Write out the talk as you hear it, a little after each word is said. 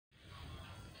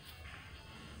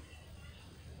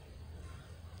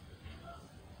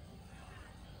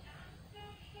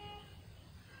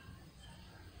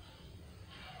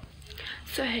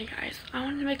So hey guys, I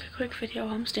wanted to make a quick video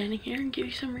while I'm standing here and give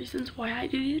you some reasons why I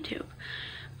do YouTube.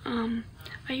 I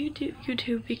do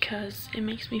YouTube because it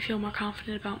makes me feel more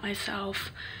confident about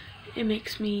myself. It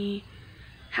makes me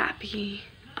happy.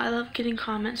 I love getting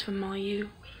comments from all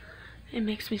you. It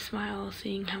makes me smile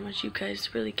seeing how much you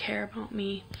guys really care about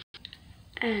me.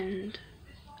 And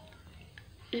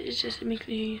it makes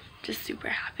me just super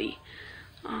happy.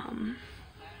 And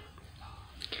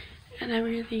I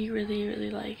really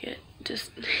like it.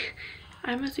 Just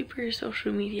I'm a super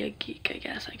social media geek, I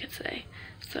guess I could say.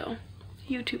 So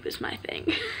YouTube is my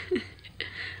thing.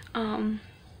 But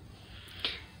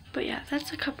yeah,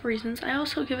 that's a couple reasons. I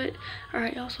also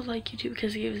like YouTube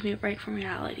because it gives me a break from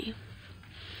reality.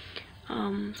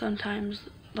 Sometimes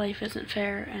life isn't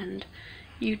fair and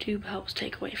YouTube helps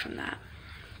take away from that.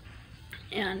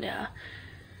 And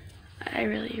I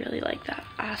really like that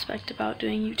aspect about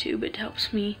doing YouTube. It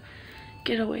helps me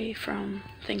get away from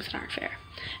things that aren't fair.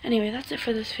 Anyway, that's it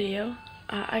for this video.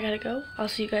 I gotta go. I'll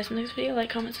see you guys in the next video. Like,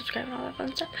 comment, subscribe, and all that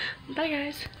fun stuff. Bye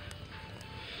guys.